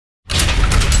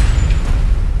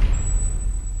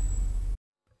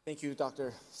Thank you,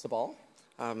 Dr. Sabal.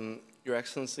 Your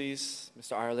Excellencies,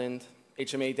 Mr. Ireland,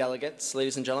 HMA delegates,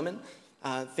 ladies and gentlemen,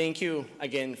 thank you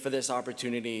again for this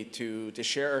opportunity to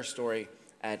share our story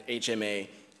at HMA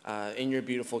in your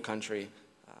beautiful country.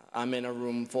 I'm in a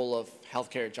room full of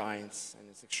healthcare giants, and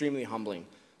it's extremely humbling.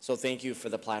 So thank you for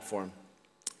the platform.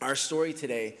 Our story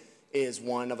today is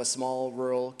one of a small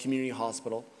rural community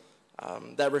hospital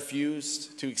that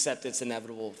refused to accept its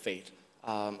inevitable fate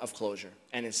of closure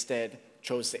and instead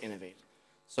chose to innovate.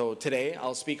 So today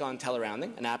I'll speak on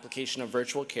tele-rounding, an application of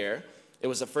virtual care. It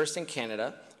was the first in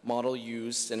Canada model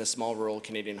used in a small rural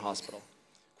Canadian hospital.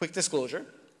 Quick disclosure,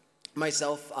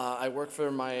 myself, I work for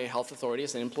my health authority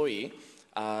as an employee.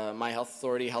 My health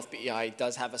authority, Health BEI,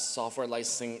 does have a software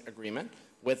licensing agreement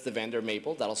with the vendor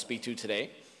Maple that I'll speak to today.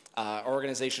 Our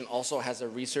organization also has a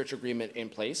research agreement in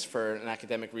place for an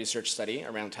academic research study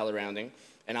around tele-rounding,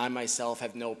 and I myself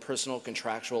have no personal,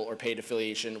 contractual, or paid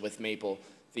affiliation with Maple,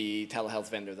 the telehealth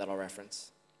vendor that I'll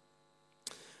reference.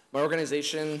 My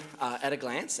organization at a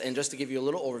glance, and just to give you a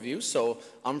little overview, so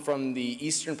I'm from the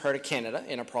eastern part of Canada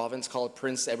in a province called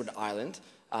Prince Edward Island.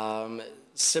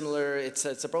 Similar,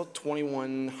 it's about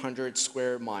 2,100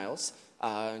 square miles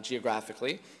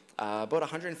geographically, about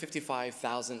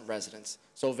 155,000 residents,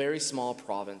 so a very small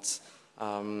province.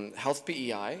 Health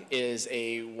BEI is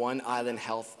a one-island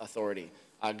health authority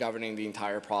governing the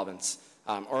entire province.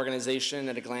 Organization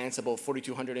at a glance, about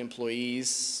 4,200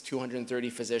 employees, 230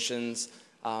 physicians,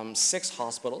 6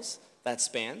 hospitals that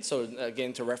span. So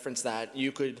again, to reference that,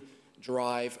 you could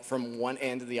drive from one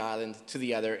end of the island to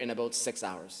the other in about 6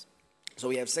 hours. So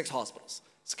we have 6 hospitals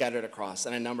scattered across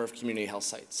and a number of community health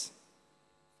sites.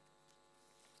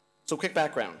 So quick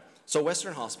background. So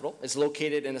Western Hospital is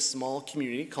located in a small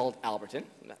community called Alberton,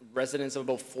 residents of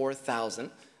about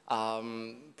 4,000,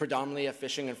 predominantly a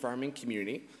fishing and farming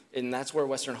community, and that's where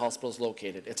Western Hospital is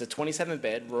located. It's a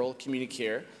 27-bed rural community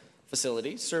care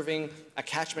facility serving a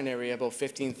catchment area of about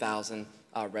 15,000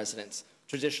 residents.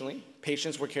 Traditionally,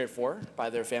 patients were cared for by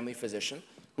their family physician,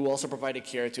 who also provided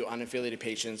care to unaffiliated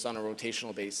patients on a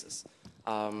rotational basis.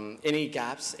 Any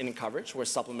gaps in coverage were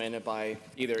supplemented by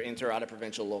either inter- or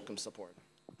out-of-provincial locum support.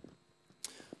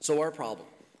 So our problem,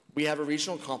 we have a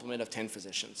regional complement of 10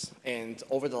 physicians, and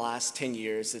over the last 10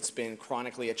 years, it's been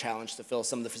chronically a challenge to fill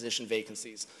some of the physician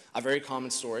vacancies. A very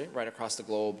common story right across the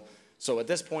globe. So at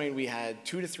this point, we had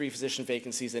 2 to 3 physician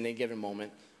vacancies at any given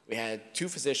moment. We had 2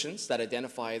 physicians that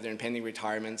identified their impending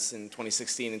retirements in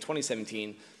 2016 and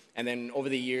 2017, and then over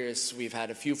the years, we've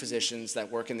had a few physicians that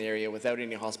work in the area without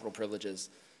any hospital privileges.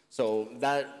 So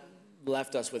that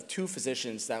left us with 2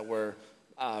 physicians that were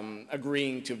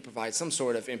agreeing to provide some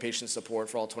sort of inpatient support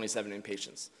for all 27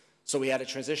 inpatients. So we had a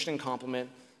transitioning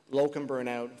complement, locum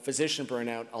burnout, physician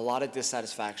burnout, a lot of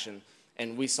dissatisfaction,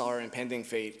 and we saw our impending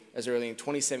fate as early in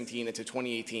 2017 into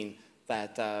 2018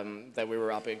 that we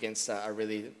were up against a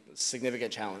really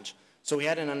significant challenge. So we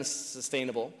had an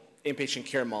unsustainable inpatient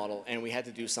care model, and we had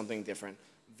to do something different.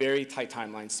 Very tight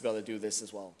timelines to be able to do this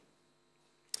as well.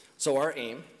 So our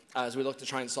aim, as we look to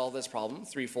try and solve this problem,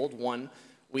 threefold. 1,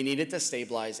 we needed to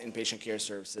stabilize inpatient care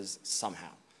services somehow.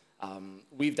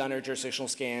 We've done our jurisdictional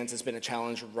scans. It's been a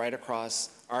challenge right across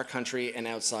our country and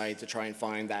outside to try and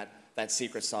find that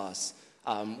secret sauce.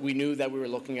 We knew that we were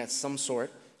looking at some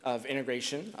sort of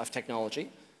integration of technology.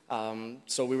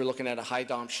 So we were looking at a high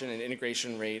adoption and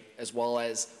integration rate, as well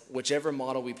as whichever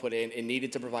model we put in, it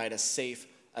needed to provide a safe,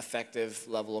 effective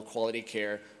level of quality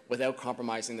care without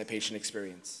compromising the patient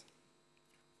experience.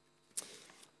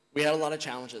 We had a lot of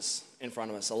challenges in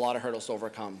front of us, a lot of hurdles to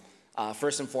overcome.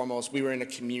 First and foremost, we were in a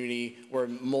community where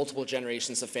multiple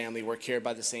generations of family were cared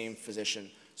by the same physician.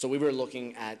 So we were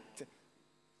looking at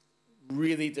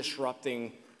really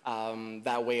disrupting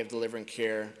that way of delivering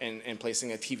care and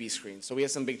placing a TV screen. So we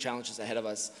had some big challenges ahead of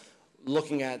us,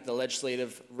 looking at the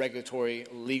legislative, regulatory,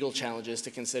 legal challenges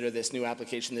to consider this new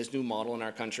application, this new model in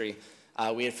our country.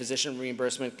 We had physician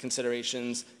reimbursement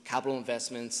considerations, capital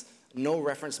investments, no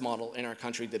reference model in our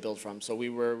country to build from. So we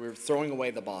were throwing away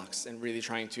the box and really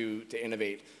trying to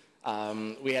innovate.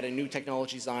 We had a new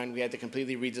technology design. We had to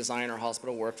completely redesign our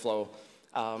hospital workflow.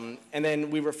 And then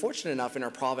we were fortunate enough in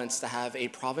our province to have a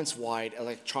province-wide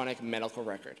electronic medical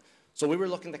record. So we were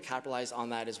looking to capitalize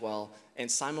on that as well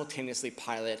and simultaneously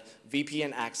pilot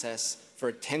VPN access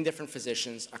for 10 different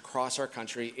physicians across our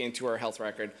country into our health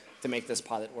record to make this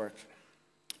pilot work.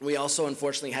 We also,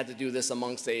 unfortunately, had to do this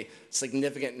amongst a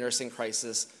significant nursing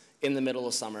crisis in the middle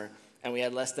of summer, and we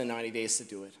had less than 90 days to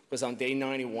do it. Because on day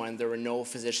 91, there were no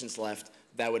physicians left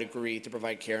that would agree to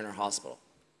provide care in our hospital.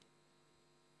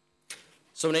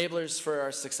 So enablers for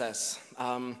our success.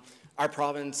 Our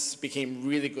province became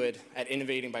really good at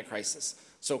innovating by crisis.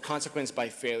 So consequence by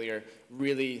failure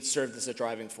really served as a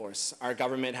driving force. Our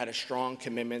government had a strong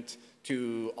commitment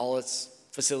to all its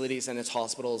facilities and its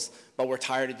hospitals, but we're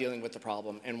tired of dealing with the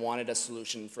problem and wanted a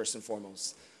solution first and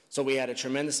foremost. So we had a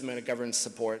tremendous amount of government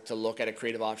support to look at a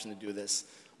creative option to do this.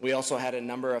 We also had a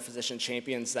number of physician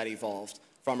champions that evolved,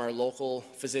 from our local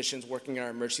physicians working in our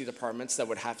emergency departments that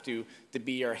would have to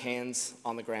be our hands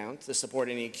on the ground to support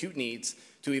any acute needs,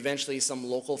 to eventually some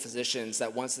local physicians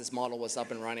that once this model was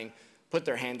up and running, put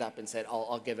their hand up and said,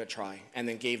 I'll give it a try, and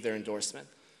then gave their endorsement.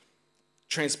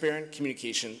 Transparent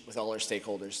communication with all our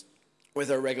stakeholders,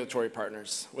 with our regulatory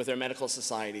partners, with our medical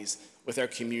societies, with our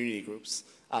community groups,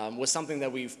 was something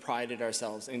that we've prided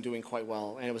ourselves in doing quite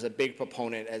well, and it was a big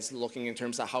proponent as looking in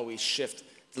terms of how we shift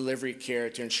delivery care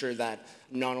to ensure that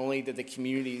not only did the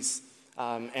communities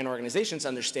and organizations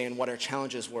understand what our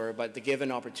challenges were, but to give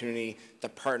an opportunity to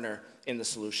partner in the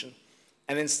solution.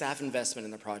 And then staff investment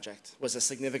in the project was a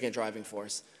significant driving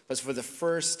force, because for the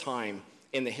first time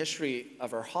in the history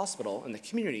of our hospital and the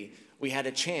community, we had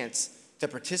a chance to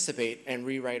participate and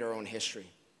rewrite our own history.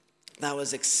 That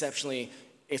was exceptionally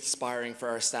inspiring for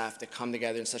our staff to come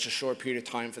together in such a short period of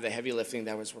time for the heavy lifting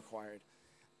that was required.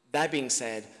 That being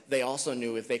said, they also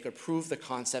knew if they could prove the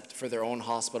concept for their own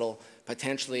hospital,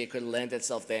 potentially it could lend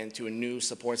itself then to a new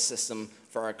support system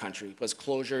for our country, because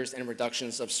closures and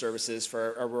reductions of services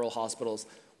for our rural hospitals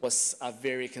was a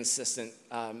very consistent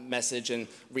message and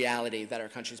reality that our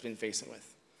country's been facing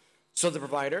with. So the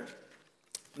provider,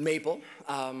 Maple,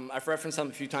 I've referenced them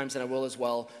a few times and I will as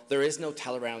well. There is no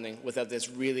tele-rounding without this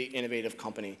really innovative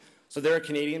company. So they're a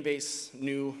Canadian-based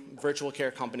new virtual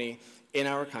care company in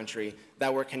our country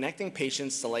that were connecting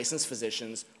patients to licensed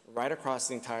physicians right across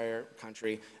the entire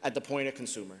country at the point of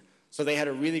consumer. So they had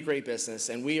a really great business,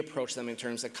 and we approached them in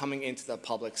terms of coming into the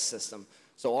public system.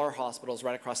 So our hospitals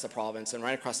right across the province and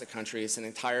right across the country, it's an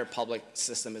entire public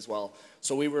system as well.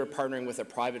 So we were partnering with a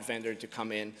private vendor to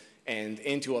come in and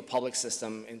into a public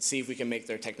system and see if we can make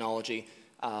their technology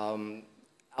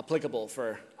applicable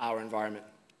for our environment.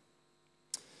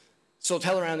 So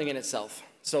tele-rounding in itself.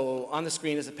 So on the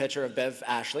screen is a picture of Bev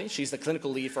Ashley. She's the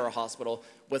clinical lead for our hospital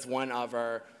with one of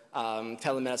our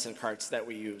telemedicine carts that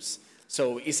we use.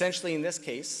 So essentially in this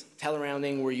case,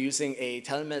 tele-rounding, we're using a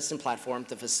telemedicine platform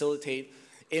to facilitate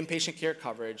inpatient care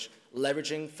coverage,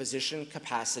 leveraging physician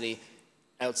capacity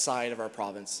outside of our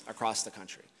province, across the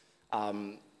country.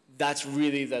 That's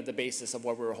really the basis of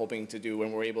what we were hoping to do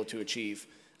and we're able to achieve.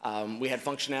 We had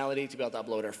functionality to be able to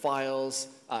upload our files,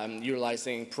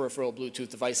 utilizing peripheral Bluetooth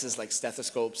devices like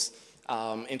stethoscopes,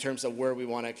 in terms of where we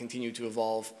want to continue to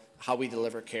evolve how we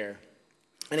deliver care.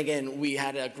 And again, we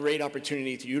had a great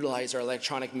opportunity to utilize our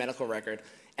electronic medical record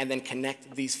and then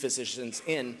connect these physicians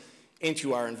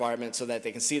into our environment so that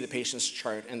they can see the patient's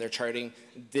chart and they're charting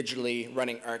digitally,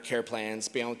 running our care plans,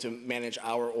 being able to manage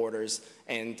our orders,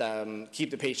 and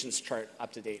keep the patient's chart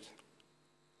up to date.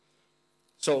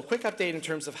 So a quick update in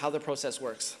terms of how the process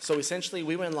works. So essentially,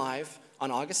 we went live on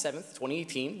August 7th,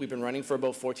 2018. We've been running for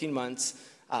about 14 months.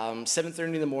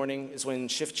 7:30 in the morning is when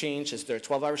shift change, is there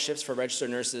 12-hour shifts for registered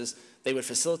nurses. They would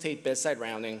facilitate bedside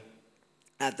rounding.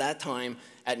 At that time,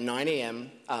 at 9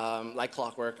 a.m., like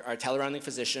clockwork, our tele-rounding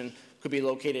physician could be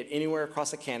located anywhere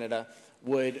across Canada,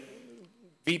 would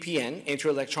VPN into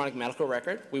electronic medical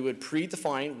record. We would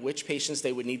predefine which patients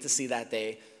they would need to see that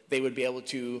day. They would be able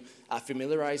to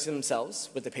familiarize themselves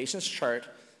with the patient's chart.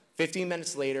 15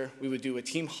 minutes later, we would do a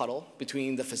team huddle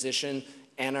between the physician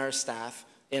and our staff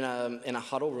in a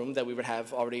huddle room that we would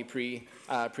have already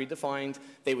predefined.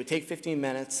 They would take 15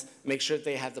 minutes, make sure that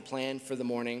they have the plan for the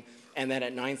morning, and then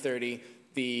at 9:30,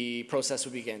 the process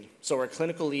would begin. So our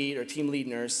clinical lead or team lead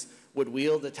nurse would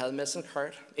wheel the telemedicine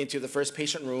cart into the first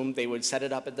patient room. They would set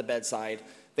it up at the bedside.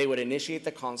 They would initiate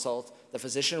the consult. The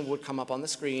physician would come up on the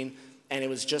screen, and it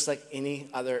was just like any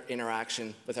other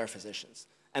interaction with our physicians.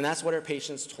 And that's what our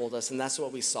patients told us, and that's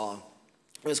what we saw.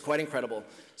 It was quite incredible.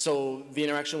 So the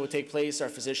interaction would take place. Our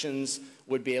physicians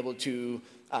would be able to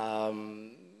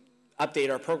update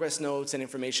our progress notes and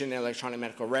information in an electronic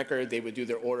medical record. They would do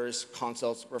their orders,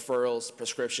 consults, referrals,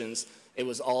 prescriptions. It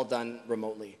was all done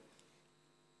remotely.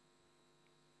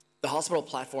 The hospital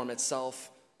platform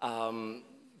itself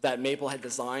that Maple had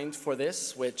designed for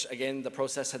this, which again, the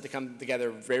process had to come together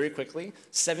very quickly.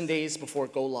 7 days before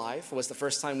go live was the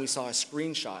first time we saw a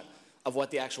screenshot of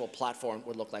what the actual platform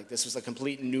would look like. This was a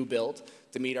complete new build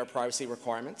to meet our privacy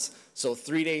requirements. So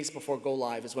 3 days before go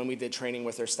live is when we did training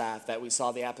with our staff, that we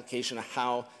saw the application of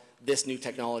how this new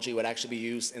technology would actually be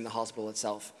used in the hospital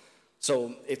itself.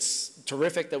 So it's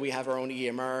terrific that we have our own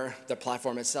EMR. The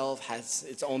platform itself has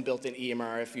its own built-in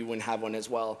EMR if you wouldn't have one as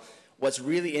well. What's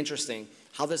really interesting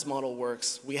how this model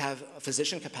works, we have a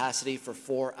physician capacity for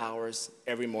 4 hours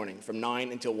every morning from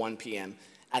 9 until 1 p.m.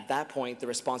 At that point, the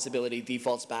responsibility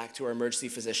defaults back to our emergency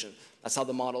physician. That's how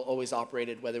the model always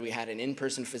operated, whether we had an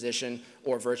in-person physician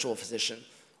or virtual physician.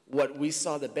 What we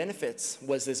saw the benefits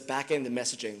was this back-end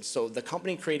messaging. So the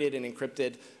company created an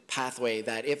encrypted pathway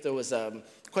that if there was a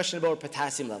question about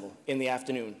potassium level in the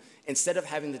afternoon, instead of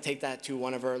having to take that to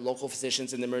one of our local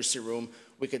physicians in the emergency room,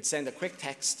 we could send a quick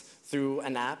text through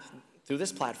an app, through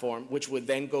this platform, which would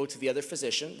then go to the other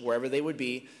physician, wherever they would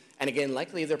be. And again,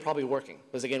 likely they're probably working,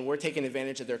 because again, we're taking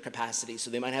advantage of their capacity. So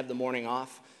they might have the morning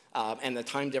off and the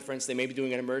time difference. They may be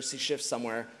doing an emergency shift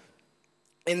somewhere.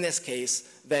 In this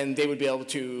case, then they would be able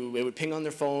to, it would ping on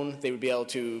their phone, they would be able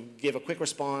to give a quick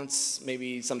response,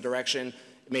 maybe some direction.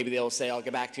 Maybe they'll say, I'll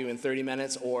get back to you in 30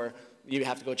 minutes, or you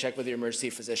have to go check with your emergency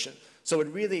physician. So it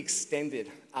really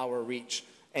extended our reach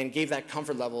and gave that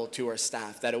comfort level to our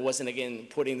staff, that it wasn't, again,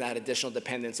 putting that additional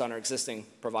dependence on our existing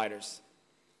providers.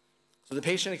 So the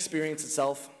patient experience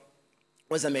itself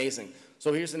was amazing.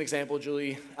 So here's an example,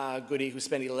 Julie Goody, who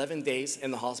spent 11 days in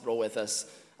the hospital with us.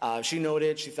 She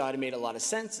noted she thought it made a lot of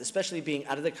sense, especially being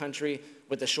out of the country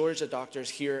with the shortage of doctors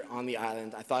here on the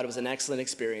island. I thought it was an excellent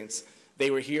experience. They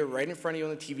were here right in front of you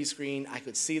on the TV screen. I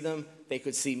could see them. They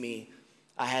could see me.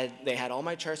 They had all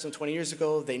my charts from 20 years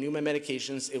ago. They knew my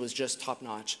medications. It was just top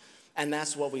notch. And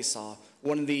that's what we saw.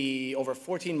 Over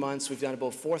 14 months, we've done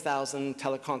about 4,000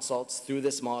 teleconsults through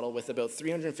this model with about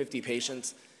 350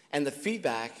 patients. And the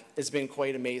feedback has been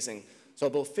quite amazing. So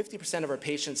about 50% of our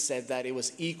patients said that it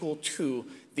was equal to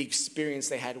the experience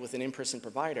they had with an in-person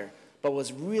provider. But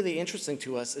what's really interesting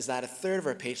to us is that a third of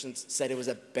our patients said it was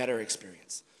a better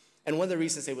experience. And one of the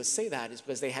reasons they would say that is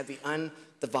because they had the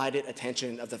undivided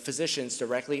attention of the physicians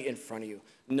directly in front of you.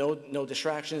 No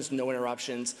distractions, no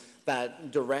interruptions.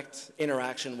 That direct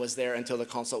interaction was there until the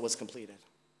consult was completed.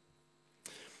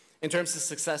 In terms of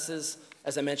successes,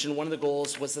 as I mentioned, one of the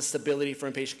goals was the stability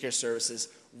for inpatient care services.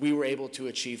 We were able to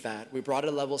achieve that. We brought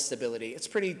a level of stability. It's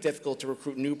pretty difficult to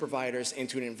recruit new providers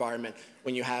into an environment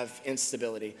when you have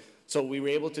instability. So we were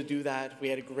able to do that. We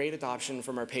had a great adoption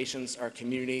from our patients, our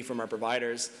community, from our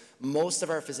providers. Most of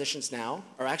our physicians now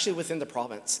are actually within the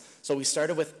province. So we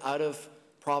started with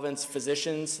out-of-province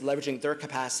physicians, leveraging their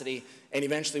capacity, and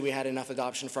eventually we had enough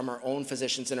adoption from our own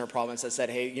physicians in our province that said,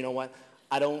 hey, you know what?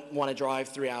 I don't want to drive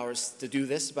 3 hours to do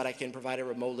this, but I can provide it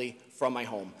remotely from my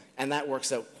home. And that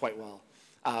works out quite well.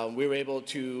 We were able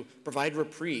to provide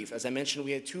reprieve. As I mentioned,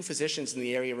 we had 2 physicians in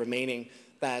the area remaining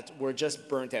that were just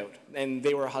burnt out. And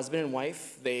they were a husband and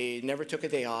wife. They never took a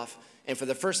day off. And for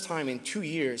the first time in 2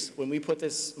 years, when we put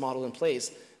this model in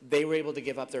place, they were able to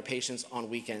give up their patients on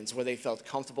weekends where they felt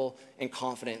comfortable and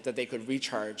confident that they could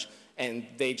recharge. And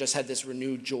they just had this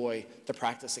renewed joy to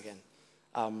practice again.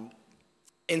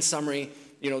 In summary,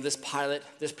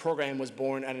 this program was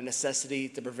born out of necessity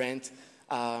to prevent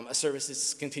a service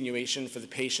discontinuation for the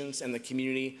patients and the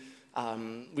community.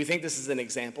 We think this is an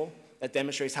example that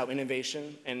demonstrates how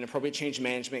innovation and appropriate change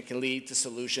management can lead to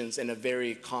solutions in a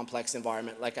very complex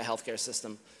environment like a healthcare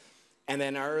system. And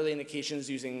then our early indications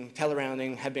using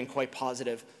tele-rounding have been quite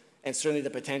positive, and certainly the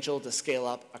potential to scale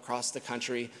up across the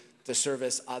country to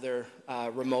service other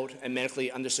remote and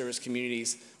medically underserviced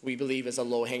communities, we believe is a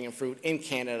low-hanging fruit in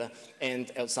Canada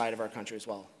and outside of our country as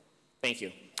well. Thank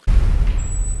you.